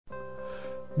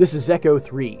This is Echo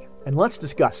 3, and let's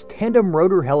discuss tandem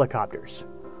rotor helicopters.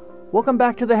 Welcome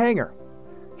back to the hangar.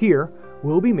 Here,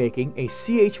 we'll be making a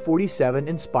CH-47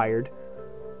 inspired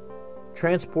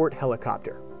transport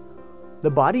helicopter.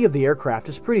 The body of the aircraft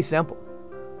is pretty simple.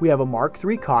 We have a Mark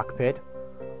III cockpit,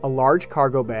 a large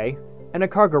cargo bay, and a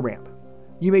cargo ramp.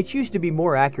 You may choose to be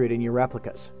more accurate in your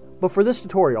replicas, but for this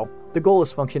tutorial, the goal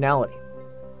is functionality.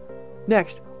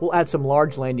 Next, we'll add some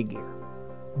large landing gear.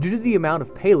 Due to the amount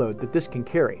of payload that this can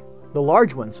carry, the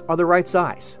large ones are the right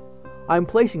size. I'm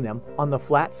placing them on the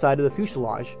flat side of the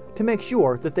fuselage to make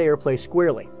sure that they are placed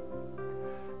squarely.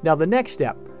 Now the next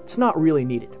step, it's not really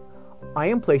needed. I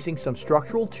am placing some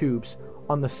structural tubes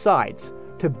on the sides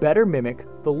to better mimic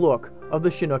the look of the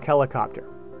Chinook helicopter,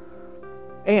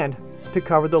 and to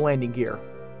cover the landing gear.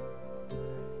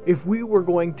 If we were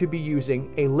going to be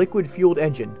using a liquid-fueled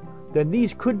engine, then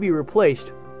these could be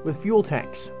replaced with fuel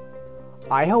tanks.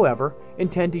 I, however,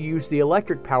 intend to use the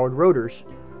electric-powered rotors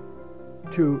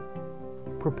to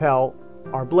propel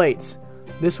our blades.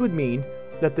 This would mean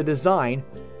that the design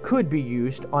could be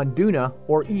used on Duna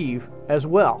or Eve as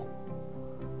well,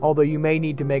 although you may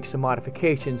need to make some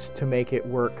modifications to make it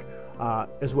work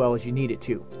as well as you need it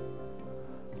to.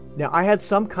 Now, I had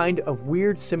some kind of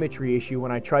weird symmetry issue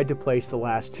when I tried to place the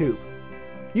last tube.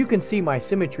 You can see my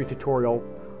symmetry tutorial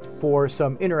for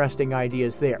some interesting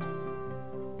ideas there.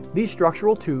 These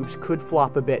structural tubes could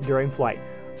flop a bit during flight,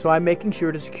 so I'm making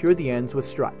sure to secure the ends with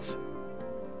struts.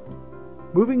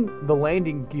 Moving the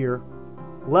landing gear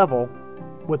level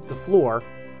with the floor,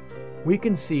 we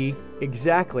can see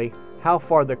exactly how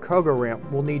far the cargo ramp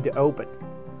will need to open.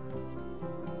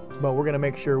 But we're going to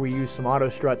make sure we use some auto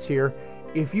struts here.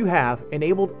 If you have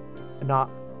enabled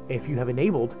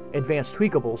advanced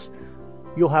tweakables,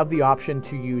 you'll have the option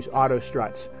to use auto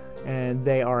struts, and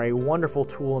they are a wonderful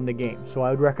tool in the game. So I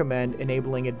would recommend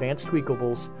enabling advanced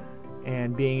tweakables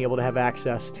and being able to have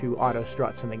access to auto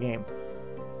struts in the game.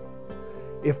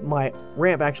 If my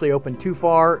ramp actually opened too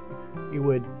far, it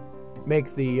would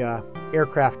make the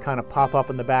aircraft kind of pop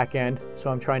up in the back end, so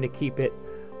I'm trying to keep it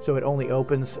so it only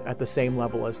opens at the same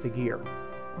level as the gear.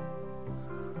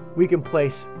 We can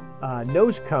place a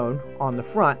nose cone on the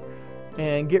front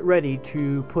and get ready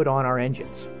to put on our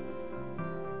engines.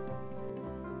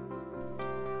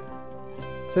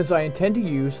 Since I intend to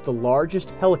use the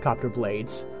largest helicopter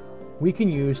blades, we can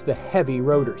use the heavy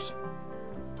rotors.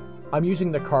 I'm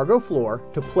using the cargo floor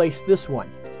to place this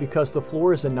one because the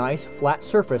floor is a nice flat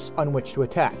surface on which to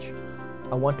attach.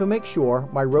 I want to make sure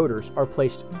my rotors are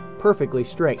placed perfectly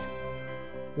straight.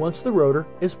 Once the rotor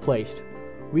is placed,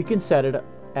 we can set it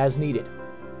as needed.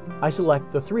 I select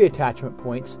the 3 attachment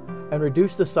points and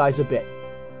reduce the size a bit.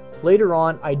 Later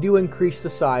on, I do increase the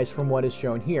size from what is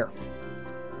shown here.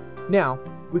 Now,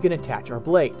 we can attach our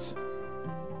blades.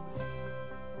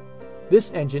 This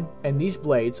engine and these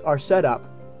blades are set up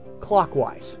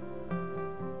clockwise.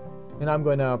 And I'm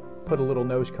going to put a little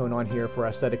nose cone on here for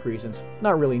aesthetic reasons.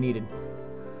 Not really needed.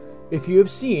 If you have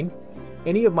seen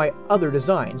any of my other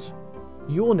designs,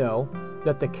 you will know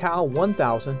that the CAL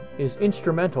 1000 is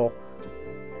instrumental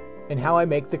in how I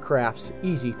make the crafts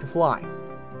easy to fly.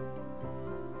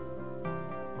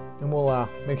 And we'll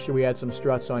make sure we add some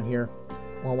struts on here.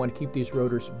 I want to keep these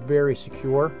rotors very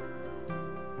secure,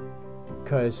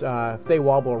 because if they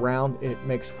wobble around, it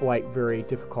makes flight very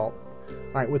difficult.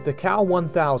 Alright, with the CAL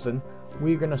 1000,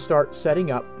 we're going to start setting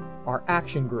up our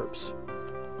action groups.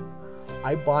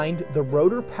 I bind the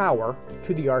rotor power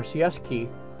to the RCS key,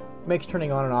 makes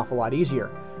turning on and off a lot easier.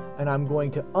 And I'm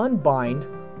going to unbind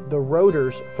the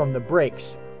rotors from the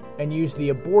brakes and use the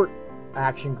abort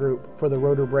action group for the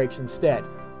rotor brakes instead.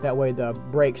 That way the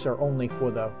brakes are only for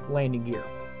the landing gear.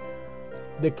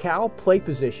 The CAL play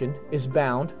position is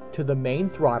bound to the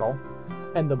main throttle,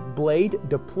 and the blade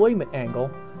deployment angle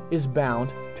is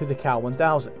bound to the CAL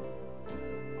 1000.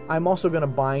 I'm also going to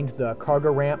bind the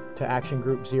cargo ramp to action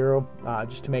group 0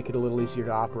 just to make it a little easier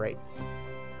to operate.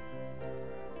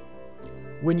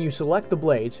 When you select the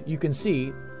blades, you can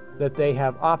see that they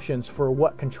have options for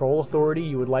what control authority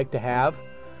you would like to have.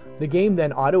 The game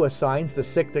then auto-assigns the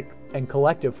cyclic and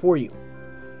collective for you.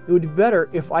 It would be better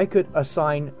if I could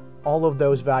assign all of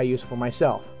those values for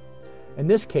myself. In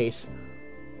this case,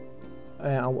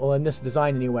 well, in this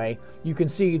design anyway, you can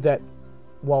see that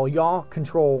while yaw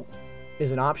control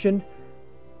is an option,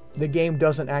 the game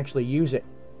doesn't actually use it.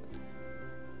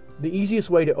 The easiest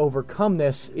way to overcome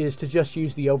this is to just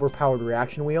use the overpowered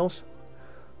reaction wheels.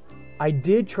 I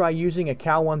did try using a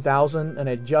CAL 1000 and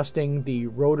adjusting the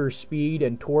rotor speed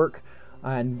and torque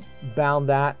and bound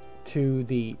that to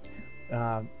the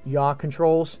yaw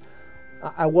controls.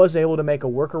 I was able to make a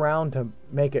workaround to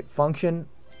make it function,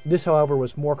 This, however,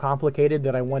 was more complicated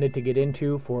than I wanted to get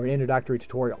into for an introductory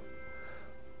tutorial.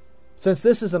 Since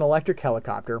this is an electric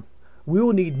helicopter, we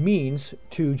will need means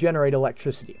to generate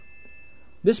electricity.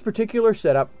 This particular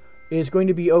setup is going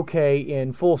to be okay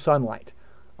in full sunlight,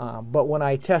 but when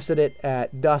I tested it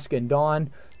at dusk and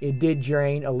dawn, it did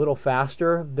drain a little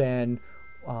faster than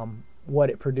what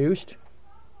it produced,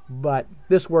 but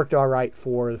this worked all right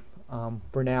for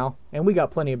now, and we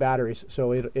got plenty of batteries,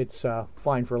 so it's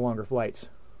fine for longer flights.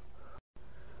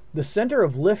 The center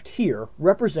of lift here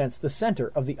represents the center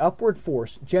of the upward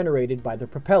force generated by the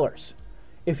propellers.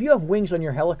 If you have wings on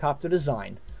your helicopter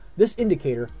design, this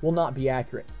indicator will not be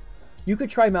accurate. You could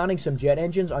try mounting some jet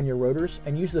engines on your rotors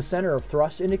and use the center of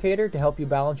thrust indicator to help you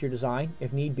balance your design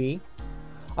if need be.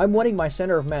 I'm wanting my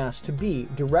center of mass to be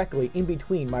directly in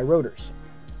between my rotors.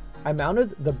 I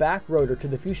mounted the back rotor to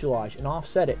the fuselage and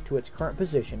offset it to its current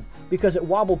position because it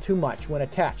wobbled too much when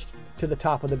attached to the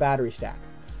top of the battery stack.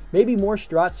 Maybe more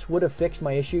struts would have fixed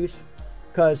my issues,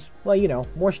 because, well, you know,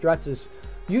 more struts is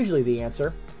usually the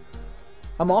answer.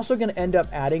 I'm also going to end up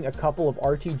adding a couple of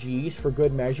RTGs for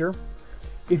good measure.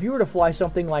 If you were to fly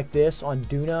something like this on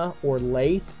Duna or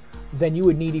Lathe, then you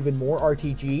would need even more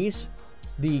RTGs.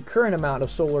 The current amount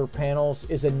of solar panels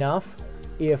is enough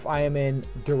if I am in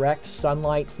direct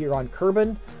sunlight here on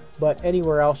Kerbin, but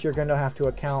anywhere else you're going to have to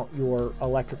account your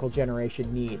electrical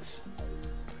generation needs.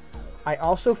 I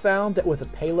also found that with a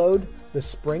payload, the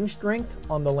spring strength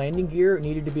on the landing gear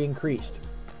needed to be increased.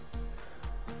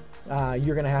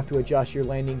 You're going to have to adjust your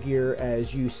landing gear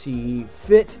as you see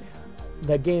fit.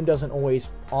 The game doesn't always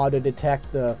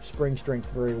auto-detect the spring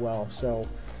strength very well, so,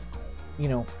 you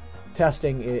know,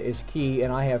 testing is key,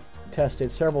 and I have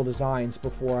tested several designs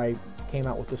before I came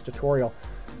out with this tutorial.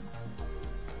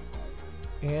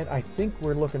 And I think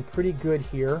we're looking pretty good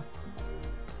here.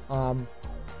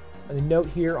 A note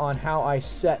here on how I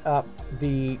set up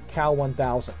the Cal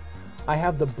 1000. I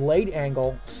have the blade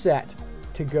angle set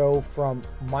to go from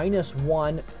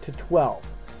 -1 to 12.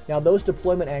 Now those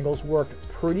deployment angles worked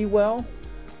pretty well,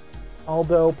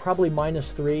 although probably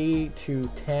 -3 to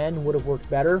 10 would have worked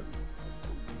better.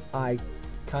 I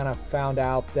kind of found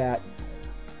out that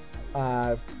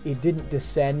it didn't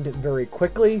descend very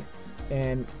quickly,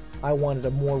 and I wanted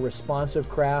a more responsive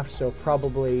craft, so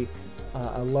probably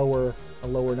a lower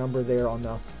number there on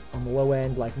the low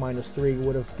end, like -3,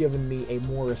 would have given me a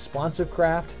more responsive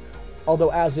craft.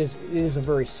 Although it is a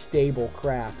very stable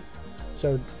craft,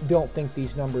 so don't think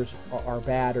these numbers are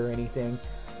bad or anything.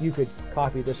 You could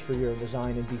copy this for your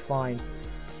design and be fine.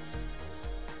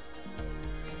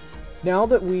 Now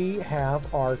that we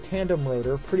have our tandem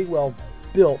rotor pretty well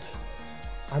built,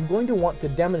 I'm going to want to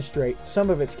demonstrate some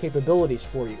of its capabilities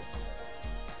for you.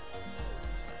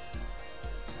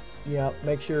 Yeah,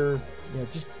 make sure,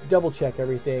 just double check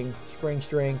everything. Spring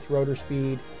strength, rotor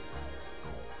speed.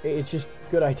 It's just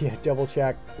a good idea to double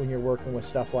check when you're working with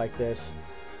stuff like this.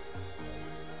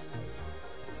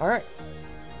 Alright.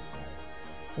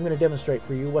 I'm going to demonstrate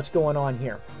for you what's going on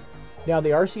here. Now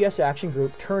the RCS action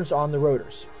group turns on the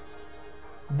rotors.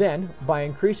 Then, by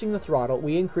increasing the throttle,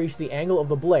 we increase the angle of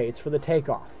the blades for the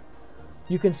takeoff.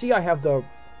 You can see I have the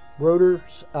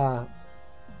rotors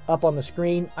up on the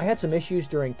screen. I had some issues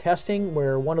during testing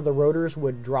where one of the rotors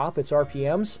would drop its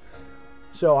RPMs,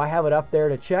 so I have it up there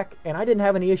to check, and I didn't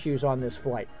have any issues on this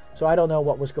flight, so I don't know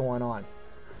what was going on.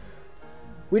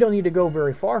 We don't need to go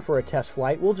very far for a test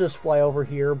flight. We'll just fly over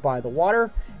here by the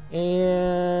water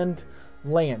and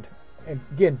land. And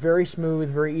again, very smooth,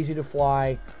 very easy to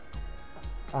fly.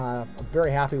 I'm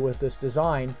very happy with this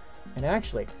design. And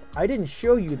actually, I didn't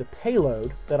show you the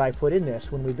payload that I put in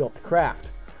this when we built the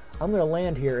craft. I'm going to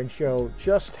land here and show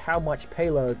just how much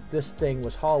payload this thing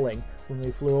was hauling when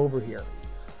we flew over here.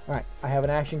 Alright, I have an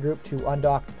action group to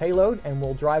undock the payload, and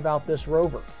we'll drive out this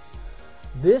rover.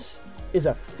 This is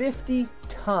a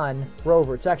 50-ton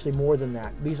rover. It's actually more than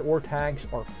that. These oar tags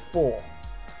are full.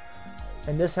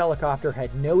 And this helicopter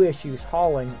had no issues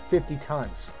hauling 50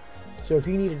 tons. So if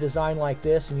you need a design like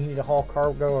this and you need to haul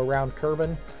cargo around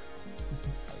Kerbin,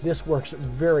 this works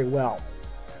very well.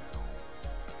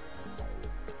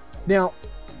 Now,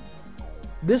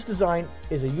 this design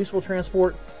is a useful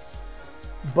transport,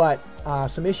 but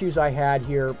some issues I had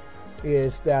here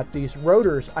is that these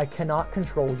rotors, I cannot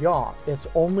control yaw. It's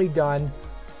only done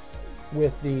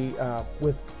with the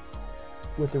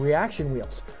with the reaction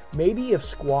wheels. Maybe if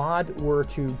Squad were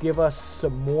to give us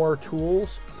some more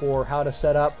tools for how to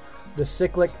set up the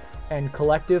cyclic and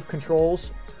collective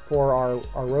controls for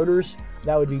our rotors,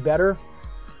 that would be better.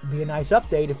 It'd be a nice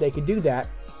update if they could do that.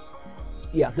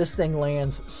 Yeah, this thing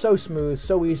lands so smooth,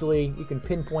 so easily. You can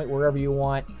pinpoint wherever you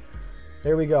want.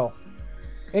 There we go.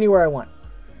 Anywhere I want.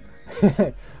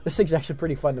 This thing's actually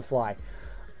pretty fun to fly.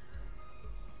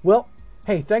 Well,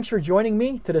 hey, thanks for joining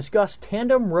me to discuss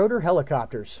tandem rotor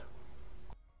helicopters.